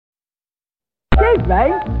Excuse me,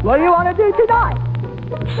 what do you want to do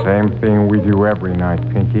tonight? Same thing we do every night,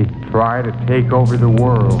 Pinky. Try to take over the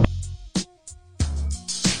world.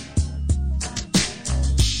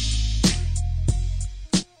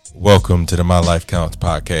 Welcome to the My Life Counts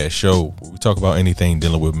podcast show, where we talk about anything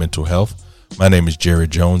dealing with mental health. My name is Jared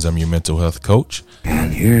Jones. I'm your mental health coach.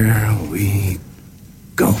 And here we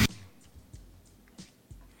go.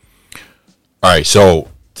 All right, so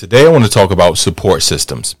today I want to talk about support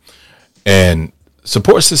systems. And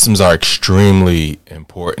support systems are extremely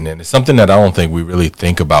important, and it's something that I don't think we really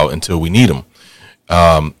think about until we need them.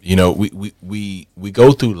 We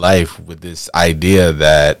go through life with this idea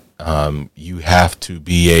that you have to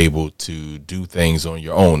be able to do things on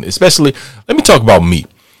your own. Especially, let me talk about me.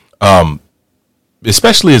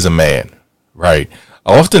 Especially as a man, right?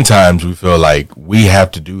 Oftentimes we feel like we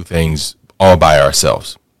have to do things all by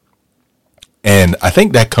ourselves. And I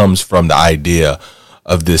think that comes from the idea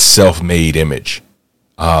of this self-made image.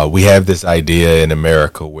 We have this idea in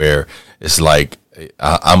America where it's like,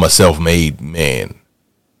 I'm a self-made man.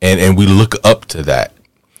 And we look up to that.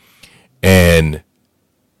 And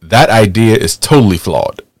that idea is totally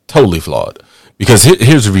flawed. Because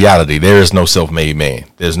here's the reality. There is no self-made man.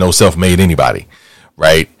 There's no self-made anybody,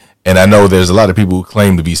 right? And I know there's a lot of people who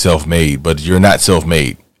claim to be self-made, but you're not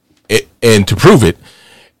self-made. And to prove it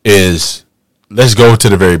is, let's go to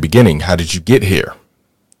the very beginning. How did you get here,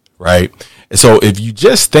 right? And so if you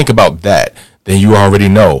just think about that, then you already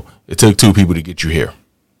know it took two people to get you here,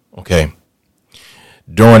 okay?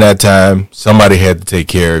 During that time, somebody had to take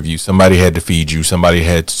care of you. Somebody had to feed you. Somebody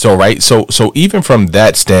had to, So even from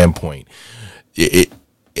that standpoint,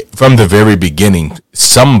 from the very beginning,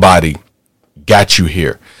 somebody got you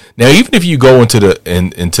here. Now, even if you go into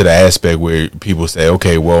the aspect where people say,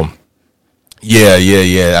 okay, well,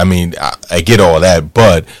 yeah. I mean, I get all that,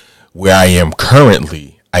 but where I am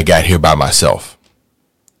currently, I got here by myself.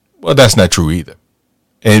 Well, that's not true either.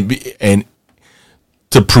 And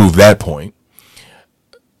to prove that point,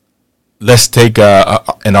 let's take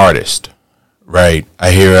an artist, right?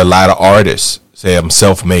 I hear a lot of artists say I'm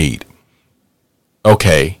self-made.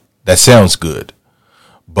 Okay, that sounds good.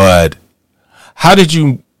 But how did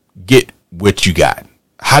you get what you got?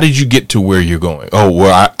 How did you get to where you're going? Oh,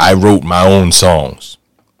 well, I wrote my own songs.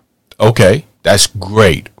 Okay, that's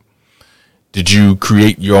great. Did you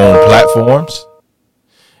create your own platforms?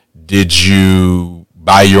 Did you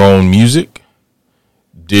buy your own music?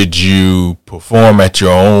 Did you perform at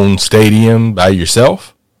your own stadium by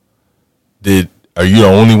yourself? Are you the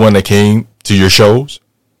only one that came to your shows?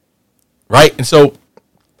 Right? And so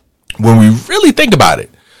when we really think about it,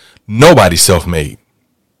 nobody's self-made.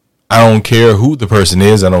 I don't care who the person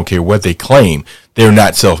is. I don't care what they claim. They're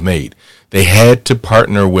not self-made. They had to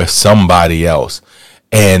partner with somebody else.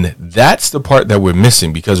 And that's the part that we're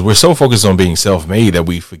missing, because we're so focused on being self-made that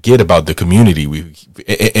we forget about the community.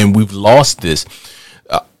 We've lost this,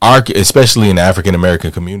 especially in the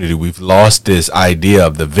African-American community, we've lost this idea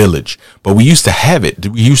of the village. But we used to have it.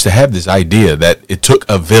 We used to have this idea that it took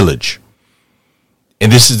a village.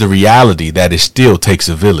 And this is the reality, that it still takes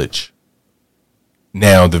a village.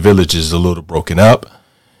 Now the village is a little broken up,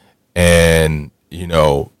 and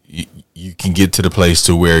you can get to the place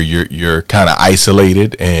to where you're kind of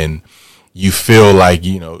isolated, and you feel like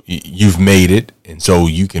you've made it, and so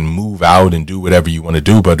you can move out and do whatever you want to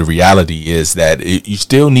do. But the reality is that you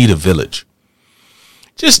still need a village.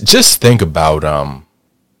 Just think about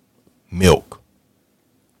milk.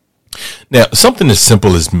 Now, something as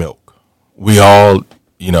simple as milk. We all,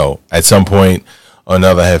 at some point or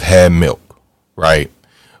another have had milk. Right.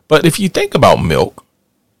 But if you think about milk,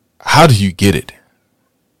 how do you get it?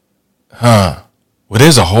 Well,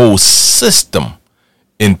 there's a whole system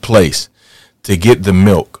in place to get the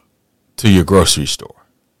milk to your grocery store.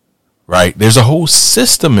 Right. There's a whole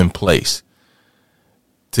system in place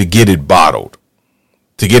to get it bottled,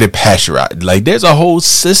 to get it pasteurized. Like, there's a whole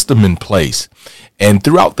system in place. And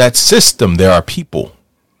throughout that system, there are people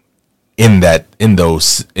in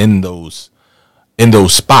those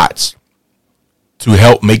spots to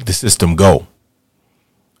help make the system go.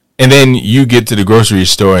 And then you get to the grocery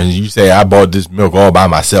store and you say, I bought this milk all by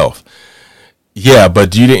myself. Yeah,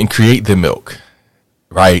 but you didn't create the milk,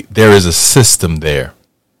 right? There is a system there.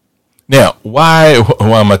 Now, why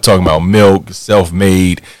am I talking about milk,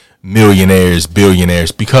 self-made, millionaires,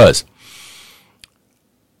 billionaires? Because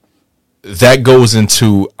that goes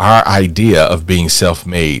into our idea of being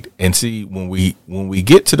self-made. And see, when we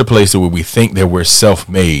get to the place where we think that we're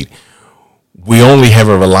self-made, we only have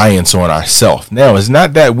a reliance on ourselves. Now, it's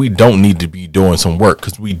not that we don't need to be doing some work,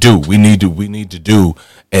 because we do. We need to do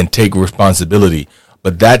and take responsibility.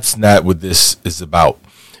 But that's not what this is about.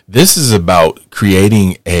 This is about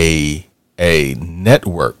creating a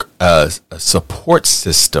network, a support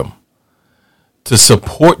system to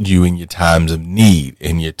support you in your times of need,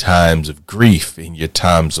 in your times of grief, in your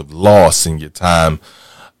times of loss, in your time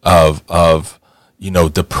of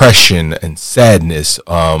depression and sadness,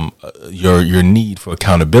 your need for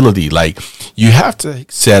accountability. Like, you have to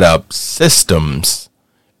set up systems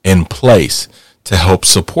in place to help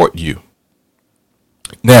support you.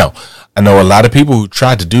 Now, I know a lot of people who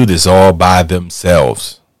try to do this all by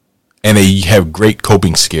themselves, and they have great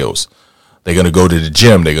coping skills. They're going to go to the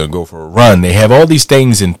gym. They're going to go for a run. They have all these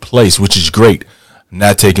things in place, which is great. I'm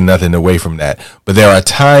not taking nothing away from that. But there are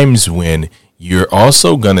times when you're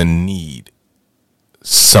also going to need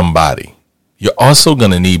somebody. You're also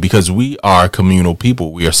going to need, because we are communal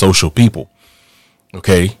people. We are social people.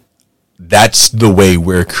 Okay? That's the way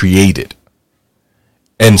we're created.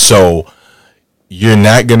 And so you're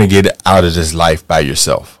not going to get out of this life by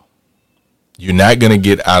yourself. You're not going to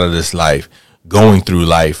get out of this life going through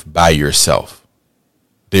life by yourself.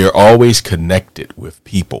 They're always connected with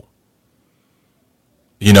people.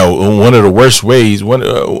 You know, one of the worst ways, one of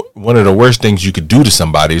the worst things you could do to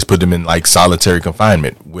somebody is put them in like solitary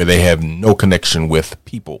confinement where they have no connection with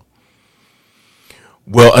people.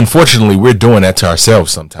 Well, unfortunately, we're doing that to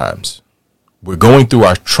ourselves sometimes. We're going through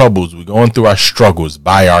our troubles. We're going through our struggles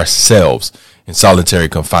by ourselves in solitary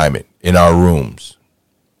confinement in our rooms,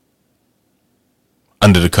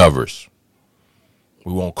 under the covers.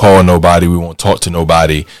 We won't call nobody. We won't talk to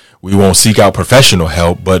nobody. We won't seek out professional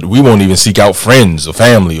help, but we won't even seek out friends or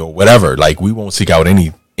family or whatever. Like, we won't seek out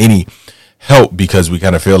any help because we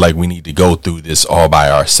kind of feel like we need to go through this all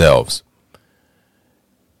by ourselves.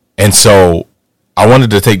 And so I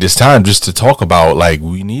wanted to take this time just to talk about, like,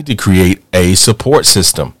 we need to create a support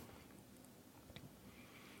system.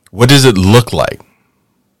 What does it look like?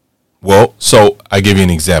 Well, so I give you an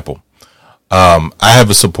example. I have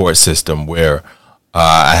a support system where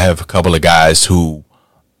I have a couple of guys who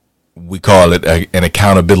we call it an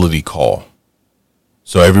accountability call.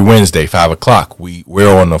 So every Wednesday, 5:00,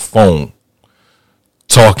 we're on the phone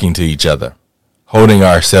talking to each other, holding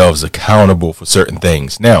ourselves accountable for certain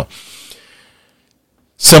things. Now,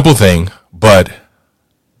 simple thing, but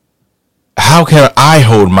how can I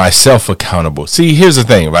hold myself accountable? See, here's the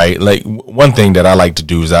thing, right? Like, one thing that I like to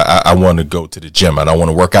do is I want to go to the gym and I want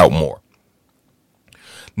to work out more.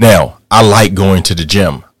 Now, I like going to the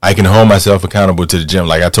gym. I can hold myself accountable to the gym.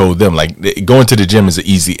 Like I told them, like, going to the gym is an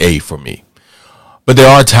easy A for me. But there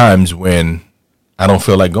are times when I don't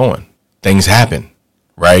feel like going. Things happen,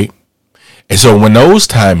 right? And so when those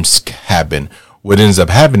times happen, what ends up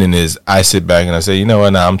happening is I sit back and I say, you know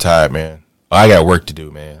what, nah, I'm tired, man. I got work to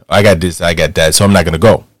do, man. I got this, I got that, so I'm not going to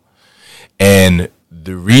go. And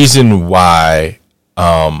the reason why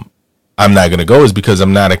I'm not going to go is because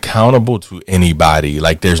I'm not accountable to anybody.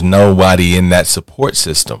 Like, there's nobody in that support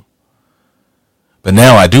system. But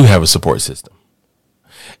now I do have a support system.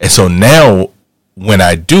 And so now when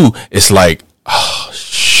I do, it's like, oh,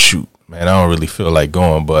 shoot, man, I don't really feel like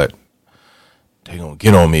going, but they're going to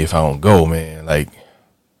get on me if I don't go, man. Like,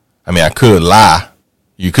 I mean, I could lie.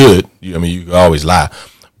 You could. You could always lie.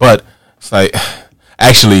 But it's like,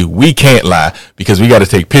 actually, we can't lie because we got to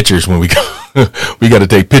take pictures when we go. We got to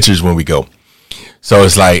take pictures when we go. So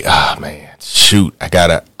it's like, oh, man, shoot, I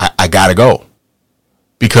gotta go,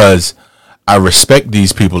 because I respect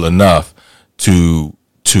these people enough to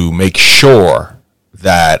make sure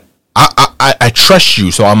that I trust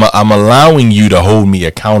you. So I'm allowing you to hold me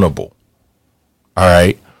accountable. All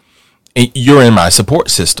right. And you're in my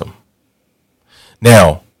support system.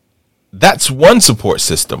 Now, that's one support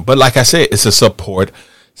system. But like I said, it's a support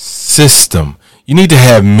system. You need to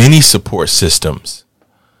have many support systems.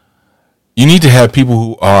 You need to have people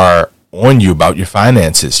who are on you about your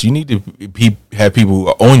finances. You need to have people who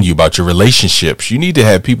are on you about your relationships. You need to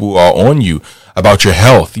have people who are on you about your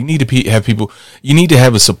health. You need to have people. You need to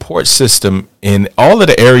have a support system in all of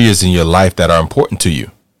the areas in your life that are important to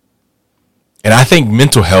you. And I think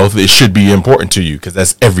mental health, it should be important to you because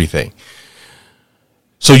that's everything.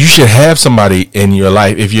 So you should have somebody in your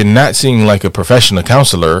life. If you're not seeing like a professional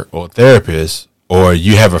counselor or therapist, or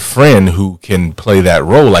you have a friend who can play that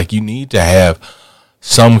role, like, you need to have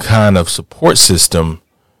some kind of support system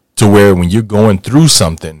to where when you're going through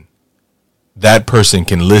something, that person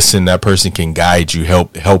can listen, that person can guide you,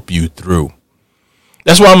 help you through.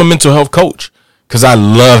 That's why I'm a mental health coach, because I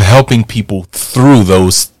love helping people through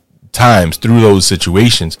those times, through those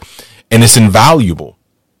situations. And it's invaluable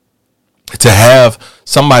to have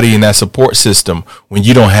somebody in that support system when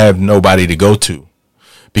you don't have nobody to go to,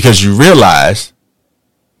 because you realize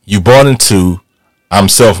you bought into, I'm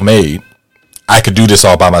self-made, I could do this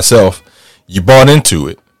all by myself. You bought into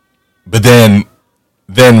it, but then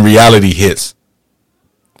reality hits,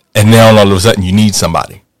 and now all of a sudden you need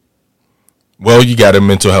somebody. Well, you got a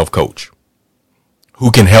mental health coach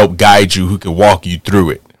who can help guide you, who can walk you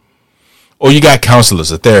through it. Or you got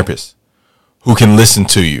counselors, a therapist who can listen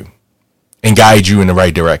to you and guide you in the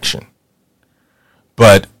right direction.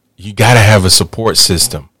 But you got to have a support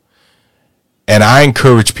system. And I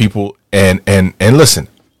encourage people, and listen,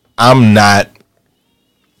 I'm not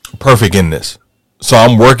perfect in this. So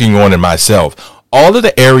I'm working on it myself. All of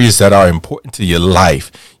the areas that are important to your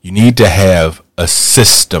life, you need to have a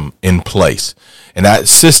system in place. And that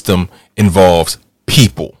system involves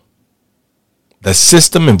people. The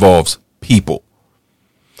system involves people.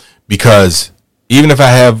 Because even if I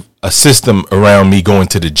have a system around me going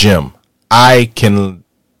to the gym, I can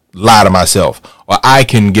lie to myself, or I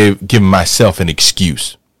can give myself an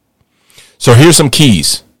excuse. So here's some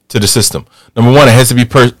keys to the system. Number one, it has to be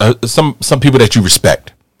some people that you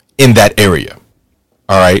respect in that area.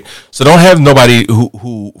 All right. So don't have nobody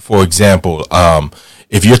who, for example,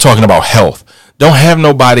 if you're talking about health, don't have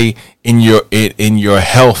nobody in your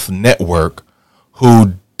health network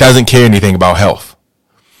who doesn't care anything about health,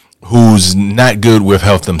 who's not good with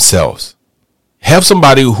health themselves. Have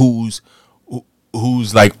somebody who's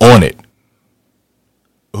like on it,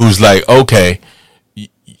 who's like, okay,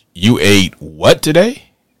 you ate what today?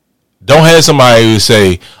 Don't have somebody who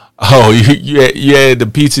say, oh, you had the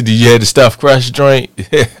pizza, did you have the stuffed crust joint?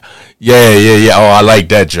 yeah. Oh, I like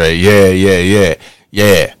that joint.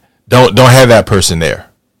 Yeah. Don't have that person there.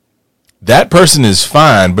 That person is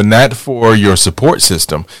fine, but not for your support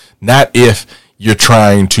system. Not if you're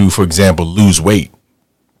trying to, for example, lose weight.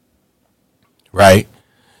 Right?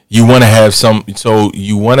 You want to have somebody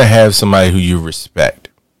who you respect.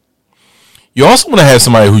 You also want to have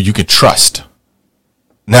somebody who you can trust.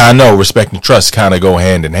 Now, I know respect and trust kind of go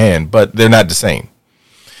hand in hand, but they're not the same.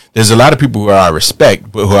 There's a lot of people who I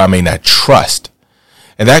respect, but who I may not trust.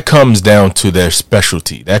 And that comes down to their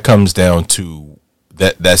specialty. That comes down to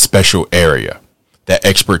that special area, that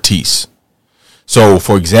expertise. So,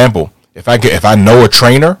 for example, if I know a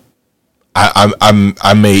trainer,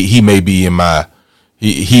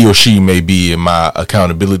 he or she may be in my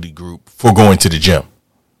accountability group for going to the gym.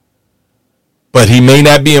 But he may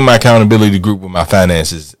not be in my accountability group with my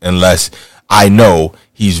finances unless I know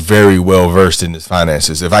he's very well versed in his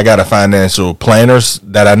finances. If I got a financial planners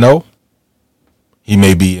that I know, he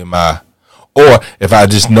may be in my, or if I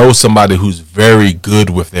just know somebody who's very good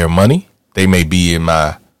with their money, they may be in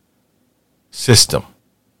my system.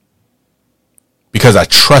 Because I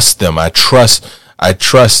trust them. I trust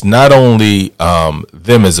not only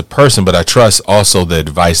them as a person, but I trust also the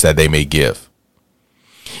advice that they may give.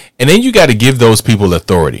 And then you got to give those people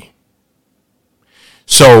authority.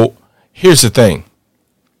 So here's the thing.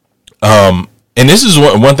 And this is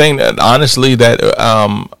one thing that honestly that,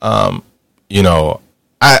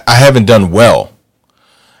 I haven't done well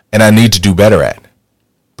and I need to do better at.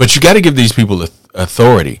 But you got to give these people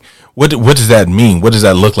authority. What does that mean? What does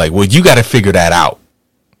that look like? Well, you got to figure that out.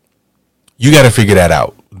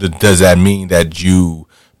 Does that mean that you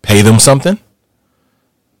pay them something?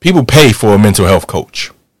 People pay for a mental health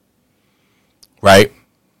coach. Right?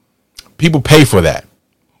 People pay for that.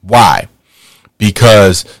 Why?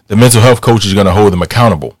 Because the mental health coach is going to hold them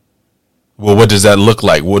accountable. Well, what does that look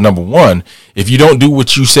like? Well, number one, if you don't do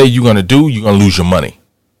what you say you're going to do, you're going to lose your money.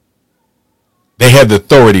 They have the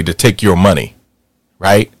authority to take your money.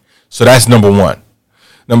 Right? So that's number one.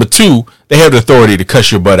 Number two, they have the authority to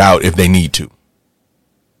cuss your butt out if they need to.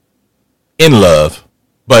 In love,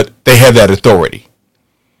 but they have that authority.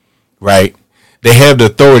 Right? They have the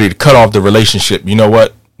authority to cut off the relationship. You know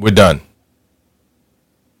what? We're done.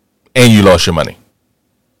 And you lost your money.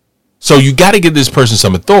 So you got to give this person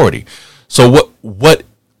some authority. So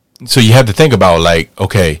so you have to think about, like,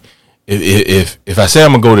 okay, if I say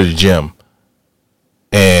I'm going to go to the gym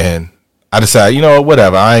and I decide, you know,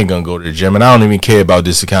 whatever, I ain't going to go to the gym and I don't even care about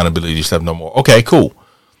this accountability stuff no more. Okay, cool.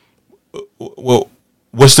 Well,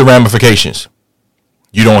 what's the ramifications?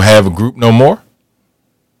 You don't have a group no more?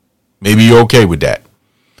 Maybe you're okay with that.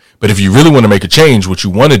 But if you really want to make a change, what you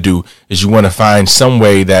want to do is you want to find some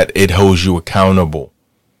way that it holds you accountable.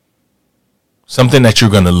 Something that you're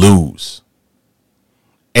going to lose.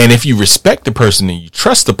 And if you respect the person and you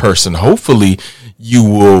trust the person, hopefully you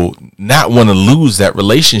will not want to lose that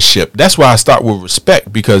relationship. That's why I start with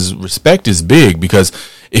respect, because respect is big. Because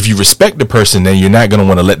if you respect the person, then you're not going to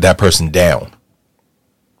want to let that person down.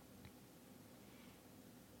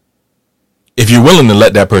 If you're willing to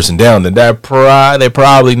let that person down, then they're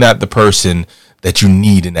probably not the person that you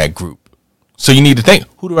need in that group. So you need to think,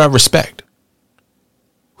 who do I respect?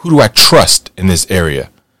 Who do I trust in this area?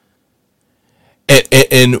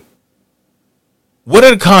 And what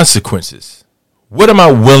are the consequences? What am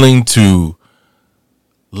I willing to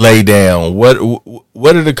lay down? What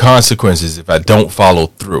are the consequences if I don't follow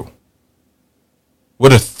through?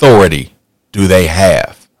 What authority do they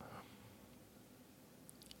have?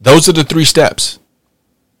 Those are the 3 steps.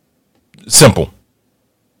 Simple,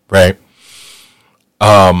 right?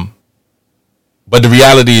 But the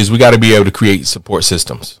reality is we got to be able to create support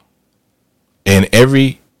systems in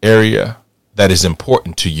every area that is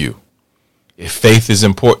important to you. If faith is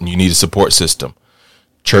important, you need a support system.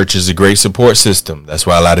 Church is a great support system. That's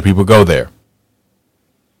why a lot of people go there.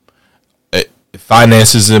 If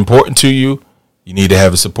finance is important to you, you need to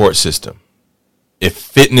have a support system. If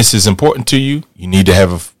fitness is important to you, you need to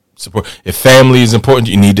have a support. If family is important,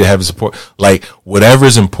 you need to have a support. Like whatever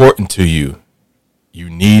is important to you, you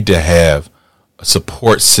need to have a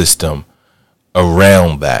support system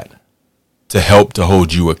around that to help to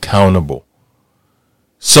hold you accountable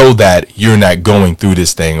so that you're not going through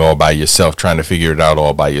this thing all by yourself, trying to figure it out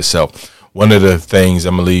all by yourself. One of the things,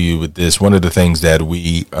 I'm going to leave you with this, one of the things that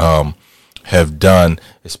we have done,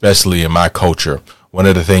 especially in my culture, one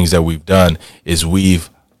of the things that we've done is we've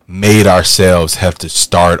made ourselves have to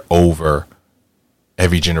start over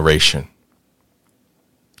every generation.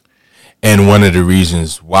 And one of the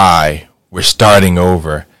reasons why we're starting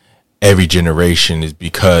over every generation is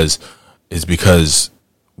because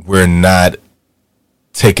we're not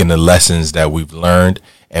taking the lessons that we've learned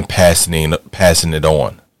and passing it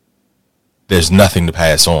on. There's nothing to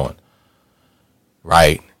pass on,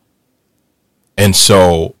 right? And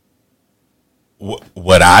so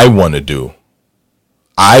what I want to do,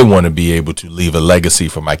 I want to be able to leave a legacy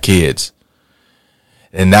for my kids.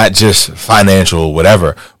 And not just financial or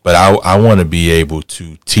whatever, but I want to be able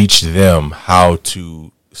to teach them how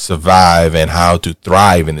to survive and how to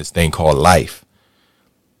thrive in this thing called life.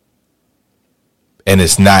 And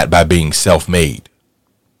it's not by being self-made.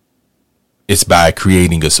 It's by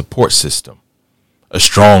creating a support system, a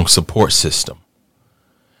strong support system.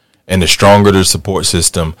 And the stronger the support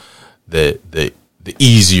system, the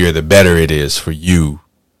easier, the better it is for you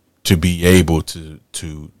to be able to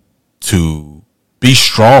be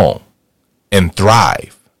strong and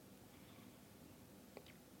thrive.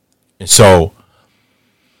 And so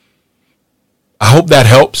I hope that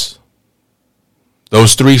helps.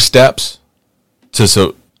 Those 3 steps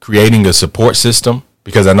to creating a support system,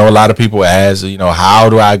 because I know a lot of people ask, how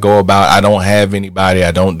do I go about, I don't have anybody,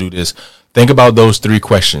 I don't do this. Think about those 3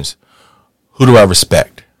 questions. Who do I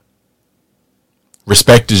respect?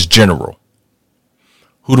 Respect is general.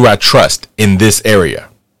 Who do I trust in this area?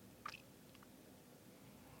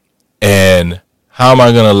 And how am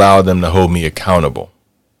I going to allow them to hold me accountable?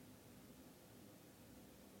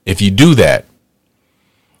 If you do that,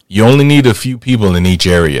 you only need a few people in each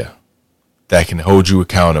area that can hold you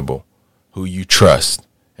accountable, who you trust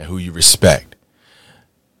and who you respect.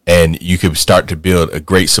 And you can start to build a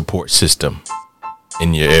great support system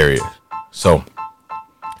in your area. So,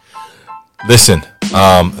 listen,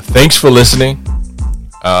 thanks for listening.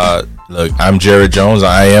 Look, I'm Jared Jones.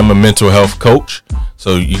 I am a mental health coach.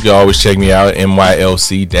 So you can always check me out at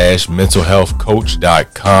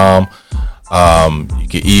mylc-mentalhealthcoach.com. You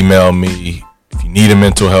can email me if you need a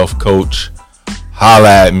mental health coach.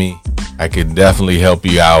 Holla at me. I can definitely help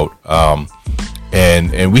you out.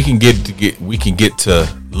 And we can get to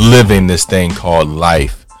living this thing called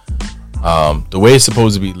life, the way it's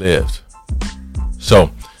supposed to be lived. So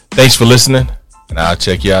thanks for listening, and I'll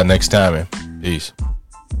check you out next time, man. Peace.